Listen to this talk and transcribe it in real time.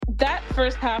That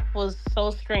first half was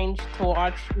so strange to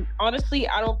watch. Honestly,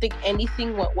 I don't think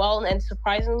anything went well, and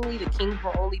surprisingly, the Kings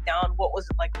were only down, what was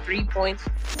it, like 3 points?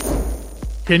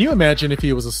 Can you imagine if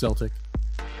he was a Celtic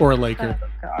or a Laker? Oh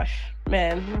gosh,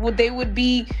 man, they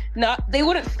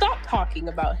wouldn't stop talking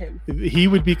about him. He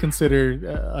would be considered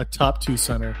a top 2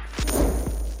 center.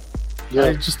 Yeah.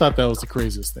 I just thought that was the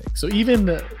craziest thing. So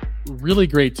even really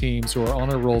great teams who are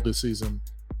on a roll this season,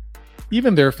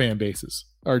 even their fan bases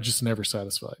are just never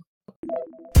satisfied.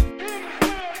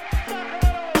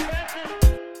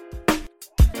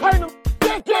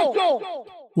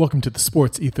 Welcome to the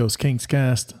Sports Ethos Kings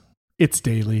cast. It's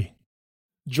daily.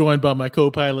 Joined by my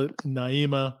co-pilot,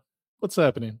 Naima. What's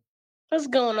happening? What's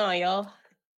going on, y'all?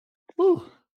 Woo.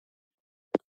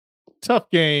 Tough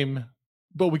game,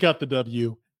 but we got the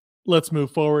W. Let's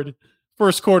move forward.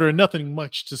 First quarter, nothing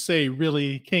much to say,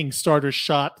 really. Kings starters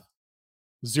shot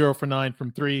 0 for 9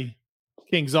 from 3.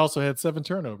 Kings also had 7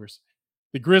 turnovers.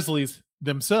 The Grizzlies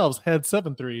themselves had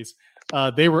 7 threes.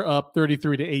 They were up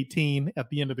 33-18 at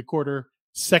the end of the quarter.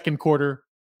 Second quarter,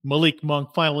 Malik Monk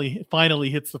finally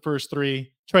hits the first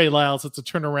 3. Trey Lyles hits a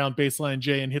turnaround baseline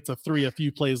J and hits a 3 a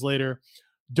few plays later.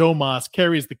 Domas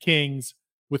carries the Kings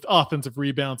with offensive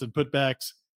rebounds and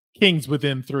putbacks. Kings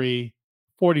within 3,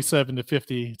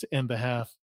 47-50 to end the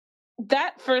half.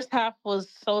 That first half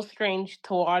was so strange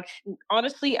to watch.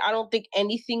 Honestly, I don't think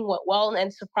anything went well,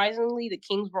 and surprisingly, the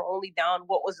Kings were only down,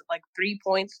 what was it, like 3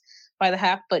 points by the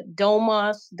half. But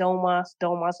Domas,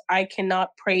 I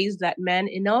cannot praise that man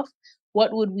enough.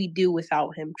 What would we do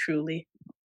without him, truly?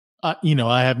 I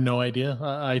have no idea.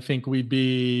 I think we'd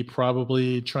be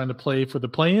probably trying to play for the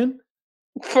play-in.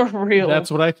 For real. That's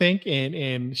what I think.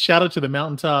 And shout out to the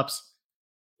Mountaintops.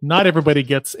 Not everybody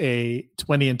gets a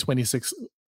 20 and 26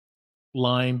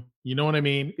 line. You know what I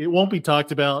mean? It won't be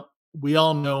talked about. We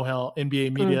all know how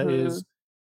NBA media is.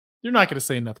 They're not going to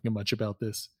say nothing much about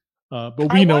this.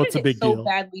 But we know it's a big deal. So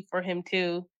badly for him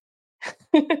too.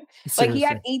 Like he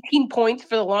had 18 points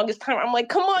for the longest time. I'm like,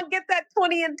 come on, get that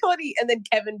 20 and 20. And then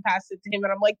Kevin passed it to him,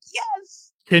 and I'm like,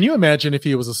 yes. Can you imagine if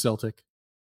he was a Celtic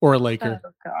or a Laker?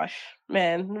 Oh gosh,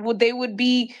 man, they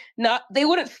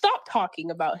wouldn't stop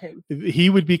talking about him. He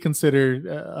would be considered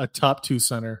a top 2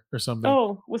 center or something.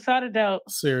 Oh, without a doubt.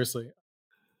 Seriously.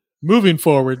 Moving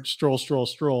forward,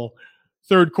 stroll.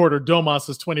 Third quarter, Domas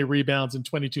has 20 rebounds in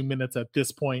 22 minutes at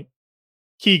this point.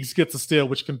 Keegs gets a steal,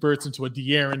 which converts into a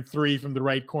De'Aaron 3 from the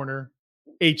right corner.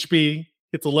 HB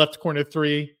hits a left corner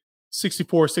 3,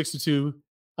 64-62.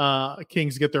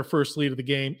 Kings get their first lead of the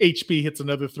game. HB hits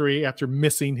another 3 after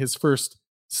missing his first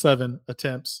 7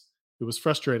 attempts. It was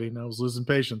frustrating. I was losing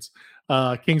patience.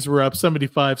 Kings were up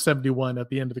 75-71 at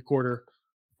the end of the quarter.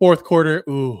 Fourth quarter,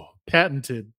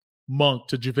 patented Monk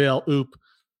to JaVale Oop.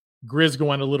 Grizz go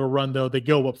on a little run, though. They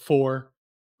go up 4.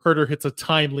 Herter hits a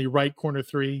timely right corner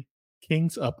 3.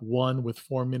 Kings up 1 with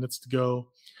 4 minutes to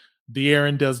go.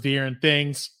 De'Aaron does De'Aaron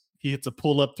things. He hits a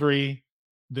pull-up 3.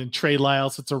 Then Trey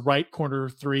Lyles hits a right corner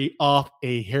 3 off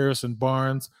a Harrison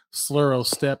Barnes slurro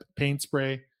step paint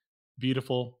spray.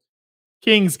 Beautiful.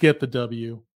 Kings get the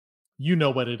W. You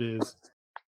know what it is.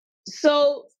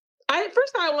 So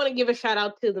first I want to give a shout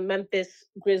out to the Memphis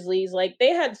Grizzlies. Like,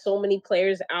 they had so many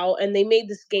players out, and they made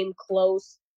this game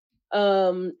close.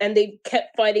 And they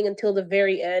kept fighting until the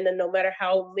very end. And no matter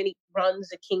how many runs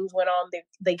the Kings went on,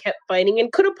 they kept fighting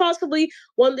and could have possibly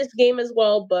won this game as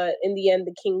well. But in the end,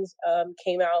 the Kings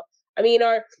came out. I mean,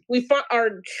 our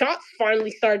shots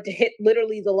finally started to hit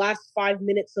literally the last 5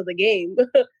 minutes of the game.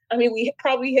 I mean, we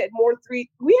probably hit more threes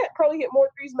in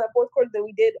that fourth quarter than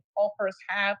we did all first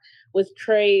half, with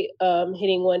Trey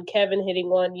hitting one, Kevin hitting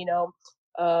one,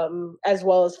 as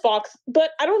well as Fox.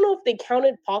 But I don't know if they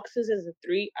counted Fox's as a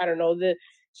 3. I don't know. The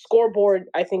scoreboard,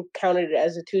 I think, counted it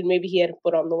as a 2. Maybe he had a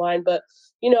foot on the line. But,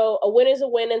 a win is a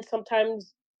win, and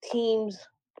sometimes teams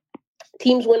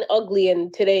win ugly,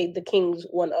 and today the Kings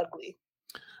won ugly.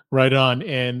 Right on.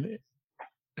 And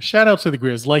shout out to the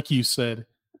Grizz, like you said,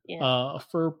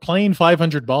 for playing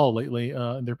 500 ball lately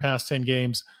in their past 10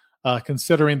 games,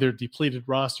 considering their depleted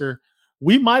roster.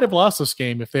 We might have lost this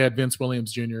game if they had Vince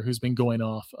Williams Jr., who's been going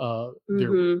off.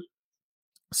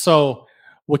 So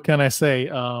what can I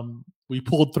say? We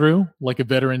pulled through like a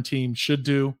veteran team should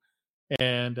do.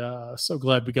 And so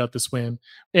glad we got this win.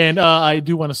 And I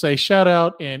do want to say shout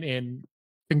out and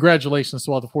congratulations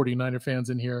to all the 49er fans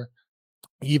in here,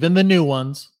 even the new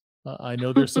ones. I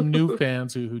know there's some new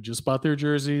fans who just bought their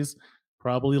jerseys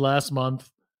probably last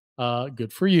month.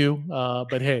 Good for you.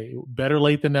 But hey, better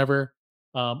late than never.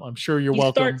 I'm sure you're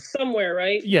welcome. Start somewhere,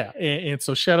 right? Yeah. And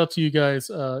so shout out to you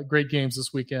guys. Great games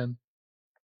this weekend.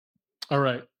 All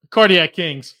right. Cardiac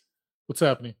Kings. What's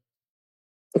happening?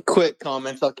 Quick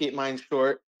comments. I'll keep mine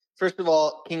short. First of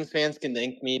all, Kings fans can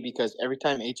thank me because every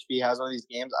time HB has one of these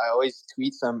games, I always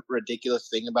tweet some ridiculous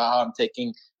thing about how I'm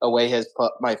taking away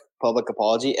my public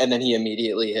apology, and then he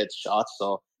immediately hits shots.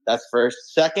 So that's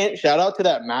first. Second, shout out to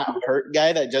that Matt Hurt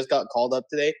guy that just got called up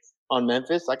today on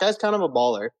Memphis. That guy's kind of a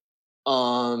baller.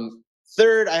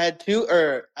 Third, I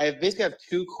basically have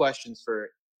two questions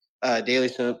for Daily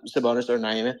Sabonis or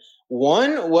Naima.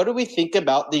 One, what do we think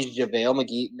about these JaVale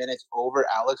McGee minutes over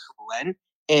Alex Len?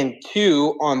 And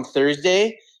two, on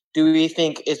Thursday, do we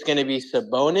think it's going to be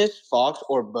Sabonis, Fox,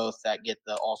 or both that get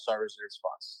the All-Star reserve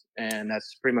spots? And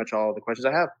that's pretty much all the questions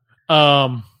I have.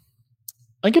 I'm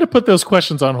going to put those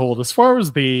questions on hold. As far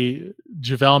as the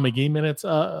JaVale McGee minutes,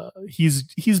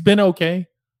 he's been okay.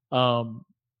 I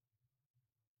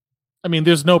mean,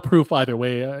 there's no proof either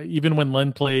way. Even when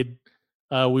Len played,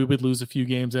 we would lose a few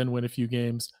games and win a few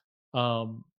games. There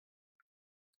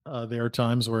are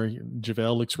times where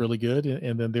JaVale looks really good,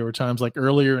 and then there were times like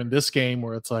earlier in this game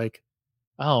where it's like,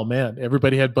 oh man,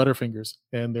 everybody had butterfingers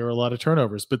and there were a lot of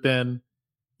turnovers. But then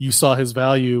you saw his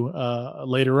value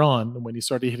later on when he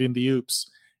started hitting the oops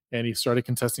and he started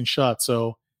contesting shots.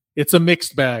 So it's a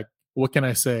mixed bag. What can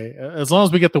I say? As long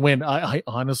as we get the win, I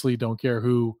honestly don't care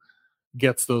who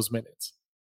gets those minutes.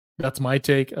 That's my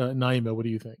take. Naima, what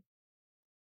do you think?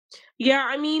 Yeah,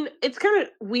 I mean, it's kind of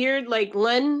weird. Like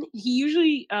Len, he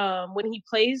usually when he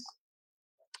plays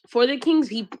for the Kings,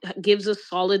 he gives us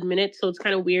solid minutes, so it's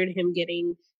kind of weird him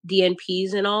getting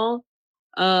DNPs and all.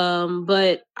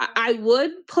 But I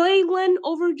would play Len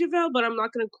over JaVale, but I'm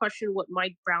not going to question what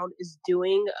Mike Brown is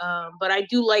doing. But I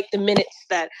do like the minutes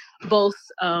that both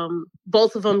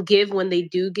of them give when they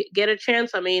do get a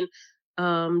chance. I mean,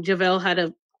 JaVale had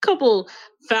a couple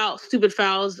stupid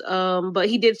fouls, but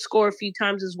he did score a few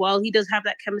times as well. He does have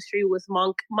that chemistry with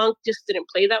Monk. Monk just didn't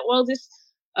play that well this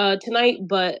tonight,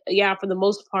 but yeah, for the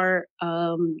most part,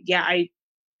 yeah,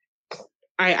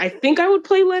 I think I would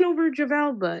play Len over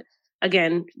JaVale, but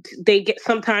again, they get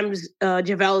sometimes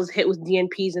JaVale is hit with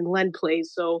DNPs and Len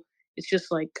plays, so it's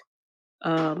just like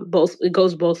both. It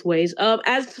goes both ways.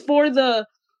 As for the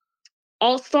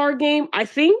All-Star game, I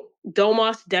think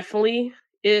Domas definitely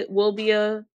it will be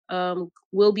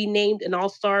named an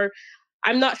All-Star.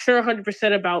 I'm not sure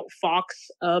 100% about Fox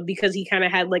because he kind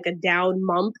of had like a down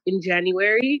month in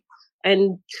January,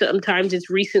 and sometimes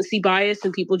it's recency bias,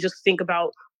 and people just think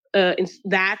about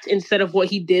that instead of what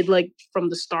he did like from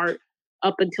the start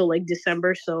up until like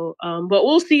December. So, but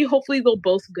we'll see. Hopefully, they'll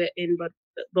both get in. But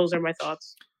those are my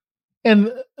thoughts.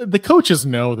 And the coaches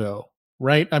know, though,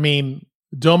 right? I mean,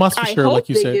 Domas for sure, like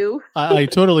you said. I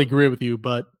totally agree with you,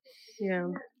 but yeah,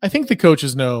 I think the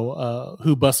coaches know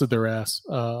who busted their ass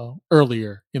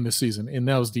earlier in the season, and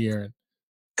that was De'Aaron.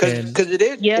 Because it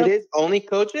is only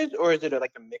coaches, or is it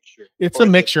like a mixture? It's a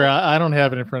mixture. I don't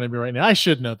have it in front of me right now. I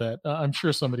should know that. I'm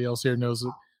sure somebody else here knows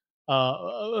it.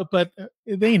 But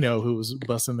they know who was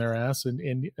busting their ass,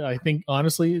 and I think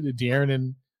honestly,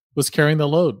 De'Aaron was carrying the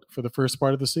load for the first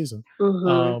part of the season.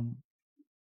 Mm-hmm.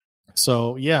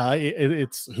 So yeah,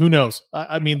 it's who knows.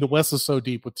 I mean, the West is so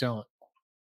deep with talent.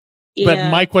 Yeah.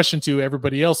 But my question to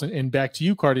everybody else, and back to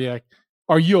you, Cardiac,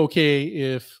 are you okay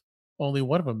if only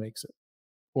one of them makes it,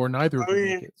 or neither of them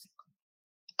make it?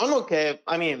 I'm okay.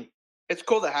 I mean, it's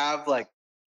cool to have like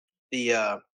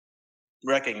the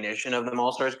recognition of them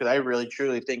all-stars because I really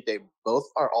truly think they both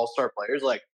are all-star players.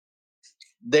 Like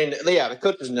the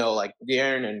coaches know like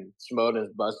De'Aaron and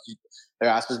Sabonis bust their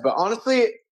asses, but honestly,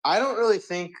 I don't really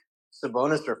think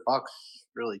Sabonis or Fox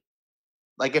really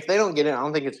like if they don't get it. I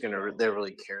don't think they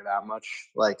really care that much.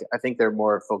 Like I think they're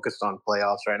more focused on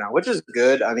playoffs right now, which is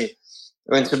good. I mean,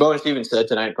 when Sabonis even said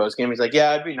tonight post game, he's like,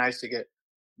 "Yeah, it'd be nice to get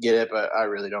it, but I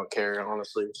really don't care,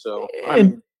 honestly." So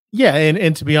and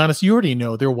to be honest, you already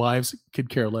know their wives could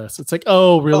care less. It's like,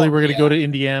 oh, really? We're gonna go to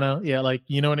Indiana? Yeah, like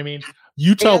you know what I mean.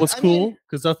 Utah was cool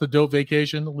because that's the dope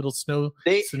vacation, a little snow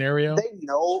scenario. They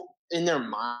know in their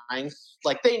minds,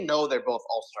 like they know they're both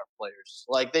all-star players.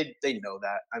 Like they know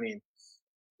that. I mean,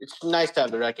 it's nice to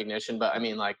have the recognition, but I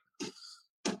mean, like,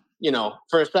 you know,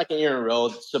 for a second year in a row,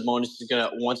 Sabonis is gonna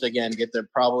once again get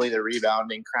probably the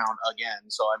rebounding crown again.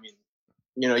 So I mean,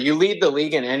 you know, you lead the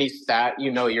league in any stat, you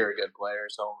know you're a good player.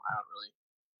 So I don't really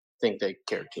think they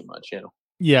care too much, you know.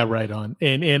 Yeah, right on.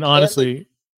 And honestly,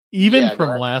 even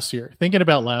from last year, thinking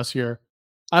about last year,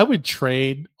 I would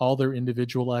trade all their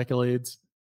individual accolades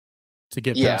to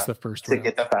get past the first round.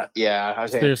 To get the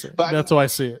seriously, but that's how I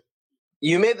see it.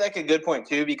 You made like a good point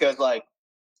too, because like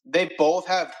they both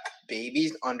have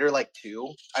babies under like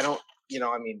 2. I don't, you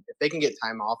know, I mean, if they can get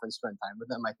time off and spend time with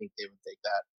them, I think they would take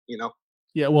that, you know.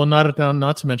 Yeah, well, not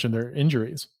to mention their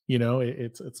injuries. You know,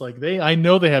 it's like I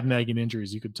know they have nagging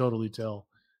injuries. You could totally tell.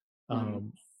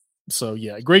 So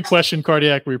yeah, great question,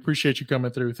 Cardiac. We appreciate you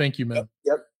coming through. Thank you, man.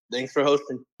 Yep. Thanks for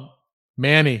hosting.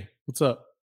 Manny, what's up?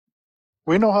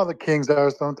 We know how the Kings are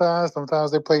sometimes.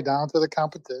 Sometimes they play down to the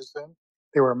competition.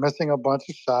 They were missing a bunch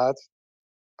of shots.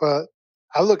 But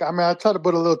I try to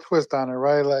put a little twist on it,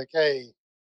 right? Like, hey,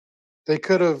 they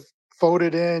could have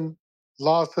folded in,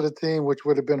 lost to the team, which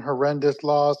would have been horrendous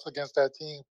loss against that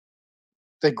team.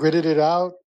 They gritted it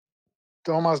out.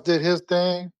 Domas did his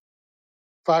thing.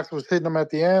 Fox was hitting them at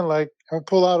the end. Like, and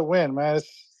pull out a win, man. It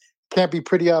can't be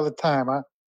pretty all the time. I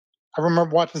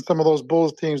remember watching some of those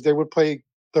Bulls teams. They would play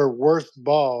their worst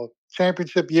ball.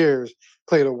 Championship years,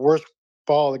 play the worst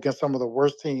ball against some of the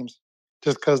worst teams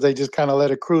just because they just kind of let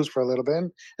it cruise for a little bit.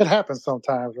 And it happens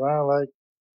sometimes, right? Like,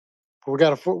 we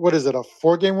got a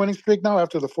 4-game winning streak now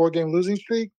after the 4-game losing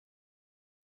streak?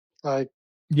 Like,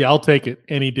 yeah, I'll take it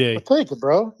any day. I'll take it,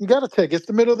 bro. You got to take it. It's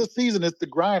the middle of the season. It's the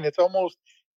grind. It's almost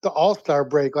the All-Star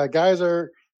break. Like, I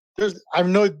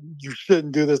know you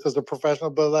shouldn't do this as a professional,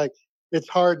 but like, it's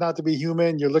hard not to be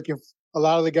human. A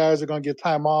lot of the guys are going to get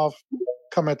time off,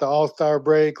 come at the All-Star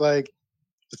break. Like,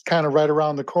 it's kind of right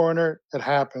around the corner. It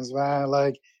happens, man.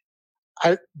 Like,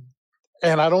 I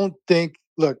don't think,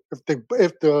 look, if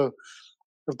the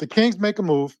Kings make a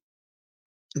move,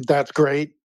 that's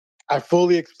great. I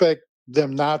fully expect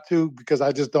them not to, because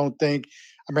I just don't think.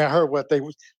 I mean, I heard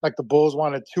the Bulls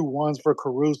wanted 2 ones for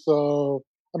Caruso.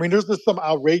 I mean, there's just some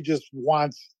outrageous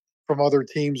wants from other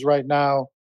teams right now.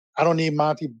 I don't need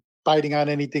Monty biting on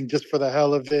anything just for the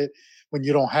hell of it when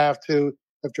you don't have to.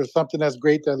 If there's something that's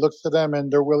great that looks to them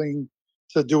and they're willing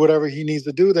to do whatever he needs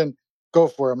to do, then go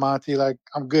for it, Monty. Like,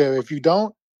 I'm good. If you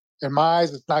don't, in my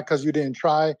eyes, it's not because you didn't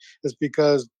try. It's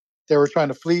because they were trying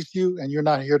to fleece you, and you're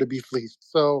not here to be fleeced.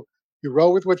 So you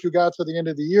roll with what you got to the end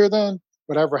of the year then.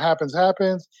 Whatever happens,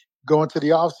 happens. Go into the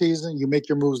offseason, you make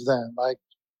your moves then. Like,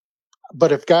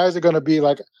 but if guys are going to be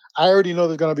like, I already know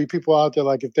there's going to be people out there,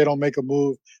 like, if they don't make a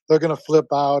move, they're going to flip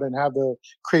out and have the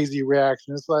crazy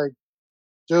reaction. It's like,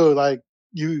 dude, like,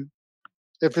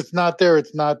 if it's not there,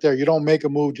 it's not there. You don't make a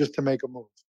move just to make a move.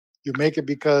 You make it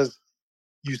because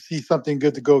you see something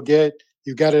good to go get.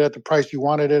 You got it at the price you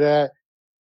wanted it at,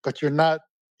 but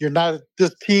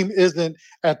this team isn't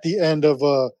at the end of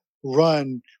a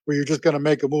run where you're just going to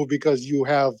make a move because you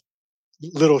have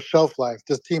little shelf life.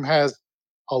 This team has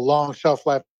a long shelf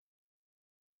life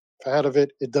ahead of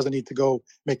it. It doesn't need to go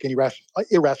make any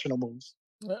irrational moves.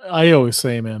 I always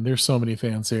say, man, there's so many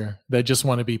fans here that just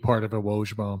want to be part of a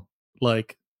Woj bomb.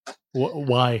 Like,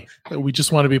 why? We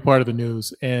just want to be part of the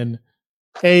news. And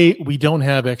we don't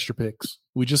have extra picks.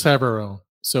 We just have our own.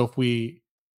 So if we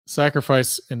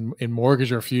sacrifice and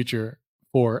mortgage our future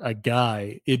for a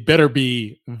guy, it better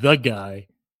be the guy.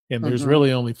 And there's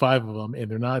really only 5 of them, and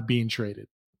they're not being traded.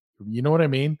 You know what I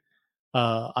mean?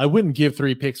 I wouldn't give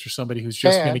 3 picks for somebody who's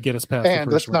just going to get us past the first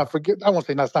round. Let's not forget. I won't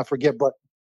say let's not forget, but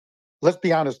let's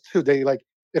be honest too.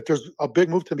 If there's a big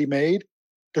move to be made,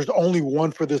 there's only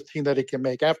one for this team that it can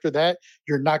make. After that,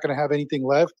 you're not going to have anything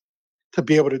left to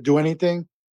be able to do anything.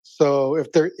 So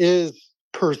if there is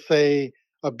per se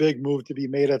a big move to be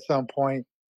made at some point,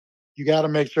 you got to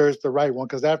make sure it's the right one,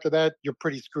 because after that, you're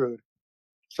pretty screwed.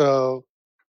 So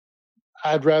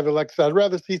I'd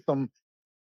rather see some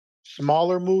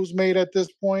smaller moves made at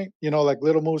this point, like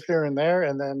little moves here and there,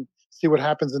 and then see what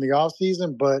happens in the off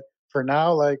season. But for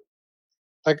now, like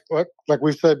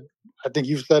we've said, I think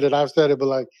you've said it, I've said it, but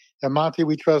like, and Monty,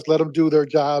 we trust. Let them do their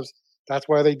jobs. That's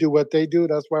why they do what they do.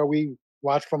 That's why we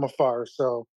watch from afar.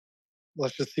 So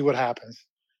let's just see what happens.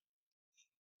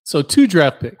 So 2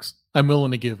 draft picks I'm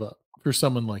willing to give up for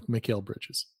someone like Mikal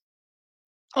Bridges.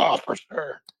 Oh, for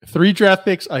sure. 3 draft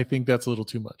picks, I think that's a little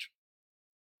too much.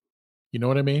 You know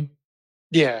what I mean?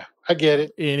 Yeah, I get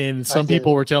it. And some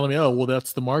people were telling me, oh, well,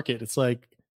 that's the market. It's like,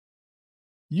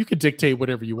 you could dictate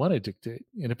whatever you want to dictate.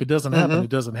 And if it doesn't happen, it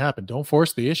doesn't happen. Don't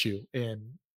force the issue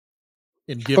and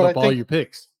give up all your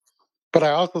picks. But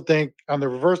I also think on the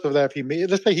reverse of that,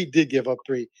 let's say he did give up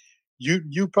 3,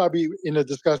 you probably in a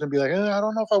discussion be like, I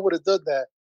don't know if I would have done that.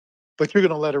 But you're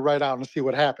going to let it right out and see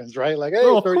what happens, right? Like, hey,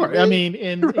 of course. I mean,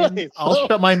 and I'll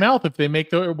shut my mouth if they make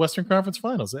the Western Conference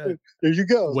Finals. There you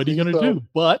go. What are you going to do?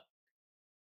 But,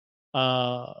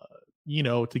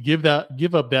 to give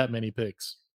up that many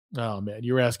picks, oh man,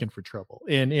 you're asking for trouble.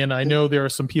 And I know there are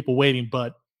some people waiting,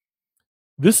 but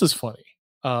this is funny.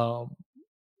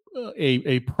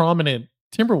 A prominent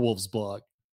Timberwolves blog,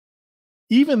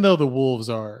 even though the Wolves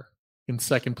are in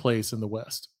second place in the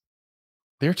West,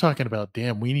 they're talking about,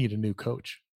 damn, we need a new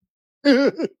coach.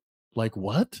 Like,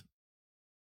 what?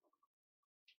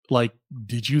 Like,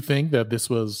 did you think that this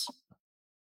was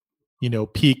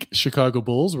peak Chicago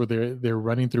Bulls where they're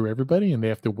running through everybody and they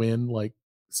have to win like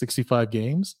 65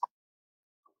 games.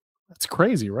 That's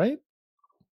crazy, right?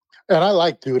 And I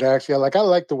like Dude actually. I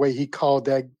like the way he called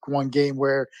that one game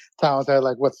where Towns had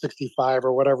 65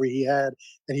 or whatever he had,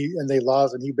 and they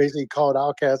lost, and he basically called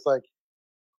Outcast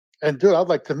and dude, I was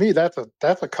like, to me, that's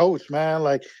a coach, man.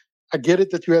 Like, I get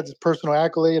it that you had this personal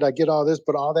accolade, I get all this,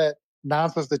 but all that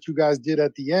nonsense that you guys did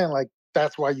at the end,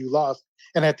 that's why you lost.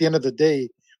 And at the end of the day,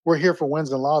 we're here for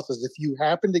wins and losses. If you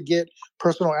happen to get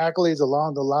personal accolades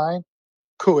along the line,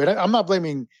 cool. And I'm not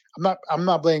blaming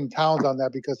Towns on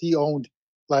that because he owned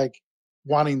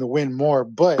wanting to win more.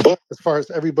 But as far as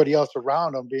everybody else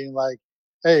around him being like,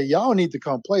 hey, y'all need to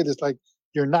come play this.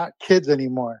 You're not kids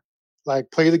anymore.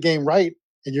 Play the game right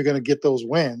and you're gonna get those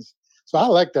wins. So I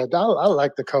like that. I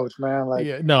like the coach, man.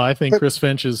 I think Chris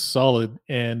Finch is solid,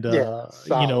 and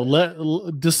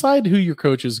solid. Decide who your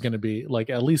coach is going to be,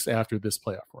 at least after this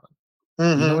playoff run.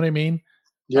 Mm-hmm. You know what I mean?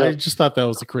 Yeah. I just thought that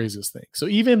was the craziest thing. So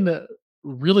even the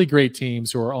really great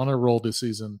teams who are on a roll this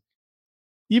season,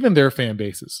 even their fan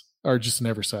bases are just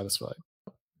never satisfied.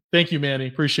 Thank you, Manny.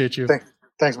 Appreciate you.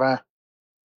 Thanks, man.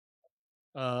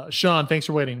 Sean, thanks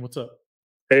for waiting. What's up?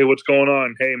 Hey, what's going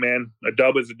on? Hey, man, a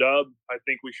dub is a dub. I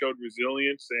think we showed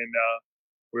resilience, and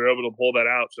we were able to pull that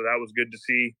out, so that was good to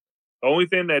see. The only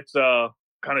thing that's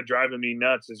kind of driving me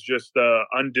nuts is just the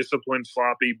undisciplined,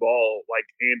 sloppy ball,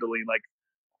 handling.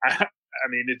 I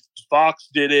mean, it's Fox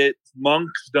did it,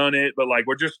 Monk's done it, but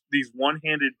we're just these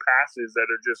one-handed passes that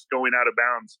are just going out of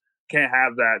bounds. Can't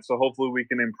have that. So hopefully we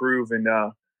can improve and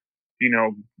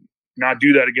not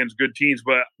do that against good teams.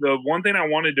 But the one thing I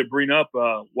wanted to bring up,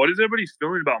 what is everybody's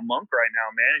feeling about Monk right now,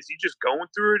 man? Is he just going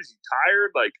through it? Is he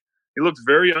tired? He looks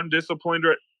very undisciplined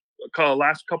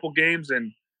last couple games,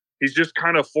 and he's just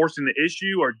kind of forcing the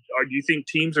issue, or do you think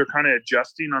teams are kind of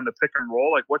adjusting on the pick and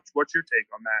roll? What's your take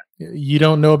on that? You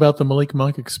don't know about the Malik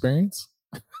Monk experience?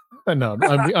 No,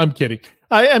 I'm kidding.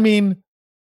 I mean,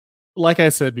 like I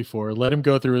said before, let him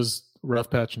go through his rough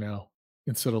patch now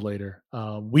instead of later.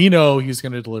 We know he's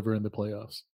going to deliver in the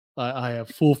playoffs. I have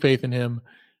full faith in him.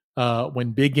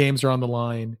 When big games are on the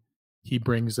line, he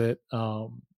brings it.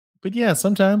 But yeah,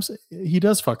 sometimes he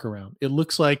does fuck around. It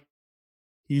looks like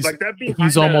he's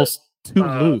almost too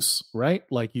loose, right?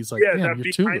 He's damn,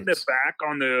 you're too behind loose. The back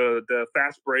on the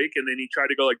fast break, and then he tried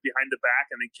to go behind the back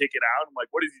and then kick it out. I'm like,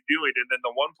 what is he doing? And then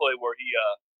the one play where he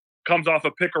comes off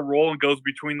a pick and roll and goes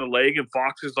between the leg, and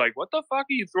Fox is like, what the fuck are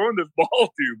you throwing this ball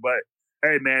to? But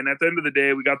hey, man, at the end of the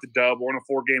day, we got the dub. We're on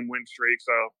a 4-game win streak,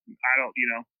 so I don't,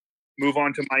 move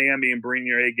on to Miami and bring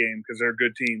your A game because they're a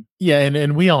good team. Yeah,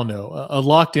 and we all know a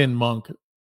locked-in Monk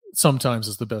sometimes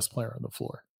is the best player on the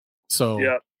floor. So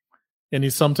yeah.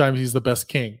 And sometimes he's the best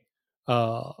king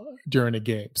during a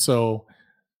game. So,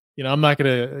 I'm not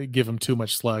going to give him too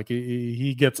much slack.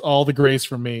 He gets all the grace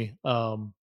from me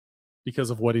because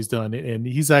of what he's done. And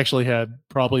he's actually had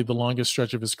probably the longest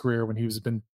stretch of his career when he's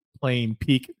been playing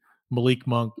peak Malik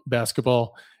Monk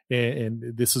basketball.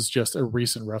 And this is just a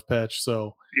recent rough patch.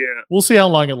 So yeah, we'll see how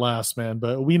long it lasts, man.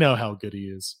 But we know how good he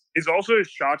is. It's also his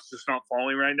shots just not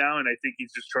falling right now, and I think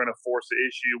he's just trying to force the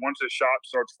issue. Once the shot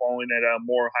starts falling at a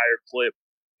more higher clip,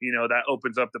 that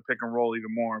opens up the pick and roll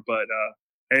even more. But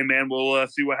hey, man, we'll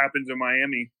see what happens in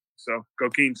Miami. So go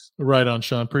Kings! Right on,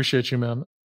 Sean. Appreciate you, man.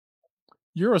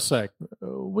 Eurosec,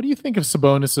 what do you think of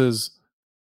Sabonis's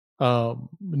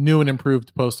new and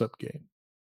improved post-up game?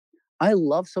 I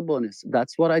love Sabonis.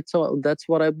 That's what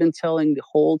I've been telling the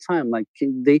whole time.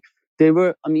 They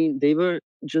were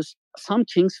just, some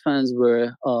Kings fans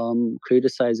were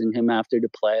criticizing him after the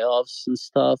playoffs and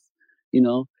stuff.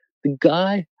 The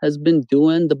guy has been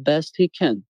doing the best he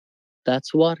can.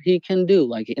 That's what he can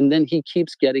do. And then he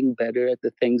keeps getting better at the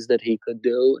things that he could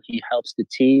do. He helps the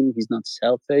team. He's not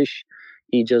selfish.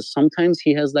 Sometimes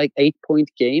he has 8-point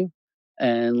game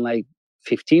and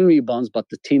 15 rebounds, but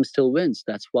the team still wins.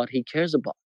 That's what he cares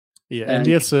about. Yeah, and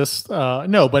the assist.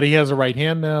 No, but he has a right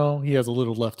hand now. He has a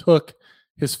little left hook.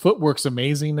 His footwork's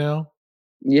amazing now.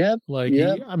 Yeah.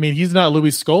 He's not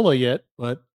Luis Scola yet,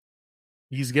 but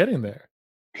he's getting there.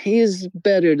 He's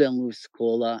better than Luis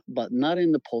Scola, but not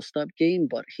in the post-up game.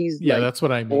 But he's that's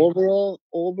what I mean.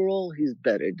 Overall, he's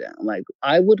better than.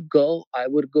 I would go.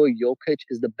 Jokic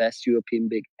is the best European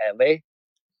big ever.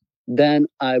 Then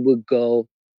I would go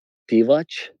Divac,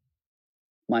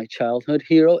 my childhood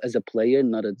hero as a player,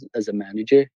 not as a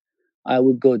manager. I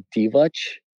would go Divac.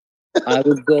 I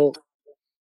would go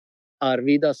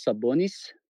Arvidas Sabonis.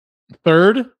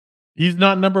 Third? He's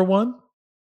not number one?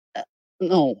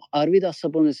 No, Arvidas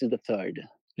Sabonis is the third.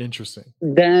 Interesting.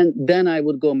 Then I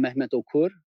would go Mehmet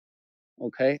Okur.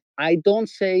 Okay, I don't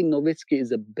say Nowitzki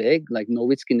is a big. Like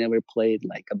Nowitzki never played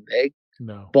like a big.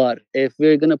 No. But if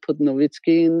we're gonna put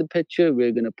Nowitzki in the picture,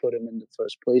 we're gonna put him in the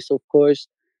first place, of course.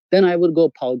 Then I would go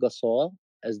Paul Gasol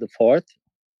as the fourth.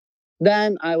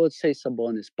 Then I would say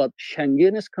Sabonis. But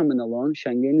Schengen is coming along.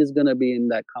 Schengen is gonna be in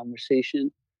that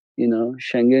conversation. You know,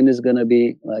 Schengen is gonna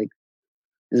be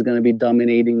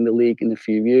dominating the league in a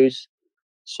few years.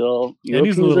 So And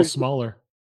he's a little smaller.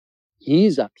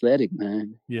 He's athletic,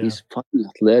 man. Yeah. He's fucking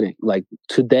athletic. Like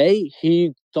today,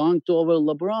 he dunked over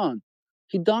LeBron.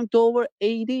 He dunked over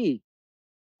AD.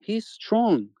 He's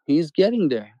strong. He's getting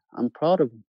there. I'm proud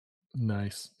of him.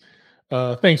 Nice.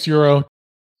 Thanks, Euro.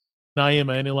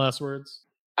 Naima, any last words?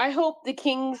 I hope the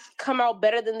Kings come out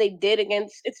better than they did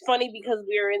against. It's funny because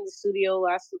we were in the studio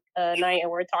last night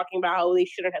and we are talking about how they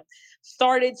shouldn't have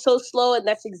started so slow, and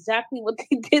that's exactly what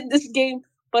they did this game.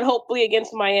 But hopefully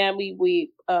against Miami,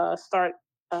 we start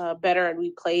better and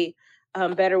we play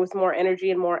better with more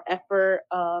energy and more effort.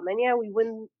 And yeah, we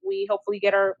win. We hopefully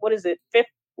get our fifth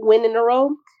win in a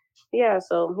row. Yeah.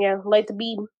 So yeah, light the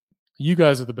beam. You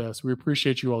guys are the best. We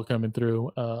appreciate you all coming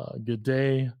through. Good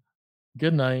day,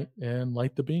 good night, and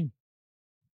light the beam.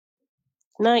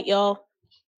 Night, y'all.